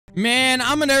Man,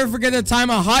 I'm gonna never forget the time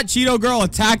a hot Cheeto girl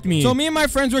attacked me. So me and my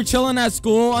friends were chilling at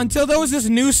school until there was this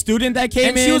new student that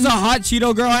came in. She was a hot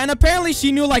Cheeto girl, and apparently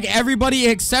she knew like everybody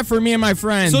except for me and my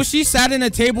friends. So she sat in a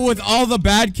table with all the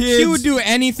bad kids. She would do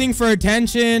anything for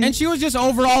attention, and she was just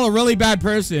overall a really bad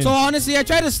person. So honestly, I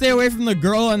tried to stay away from the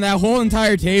girl and that whole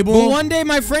entire table. But one day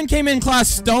my friend came in class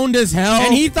stoned as hell,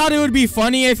 and he thought it would be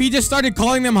funny if he just started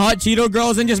calling them hot Cheeto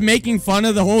girls and just making fun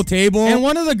of the whole table. And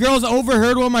one of the girls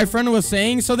overheard what my friend was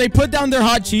saying, so they put down their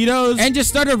hot Cheetos and just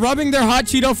started rubbing their hot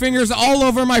Cheeto fingers all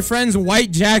over my friend's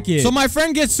white jacket. So my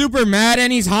friend gets super mad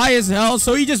and he's high as hell,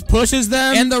 so he just pushes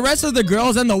them, and the rest of the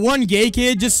girls and the one gay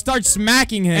kid just start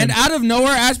smacking him. And out of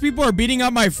nowhere, as people are beating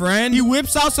up my friend, he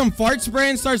whips out some fart spray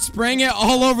and starts spraying it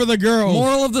all over the girl.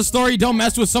 Moral of the story, don't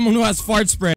mess with someone who has fart spray.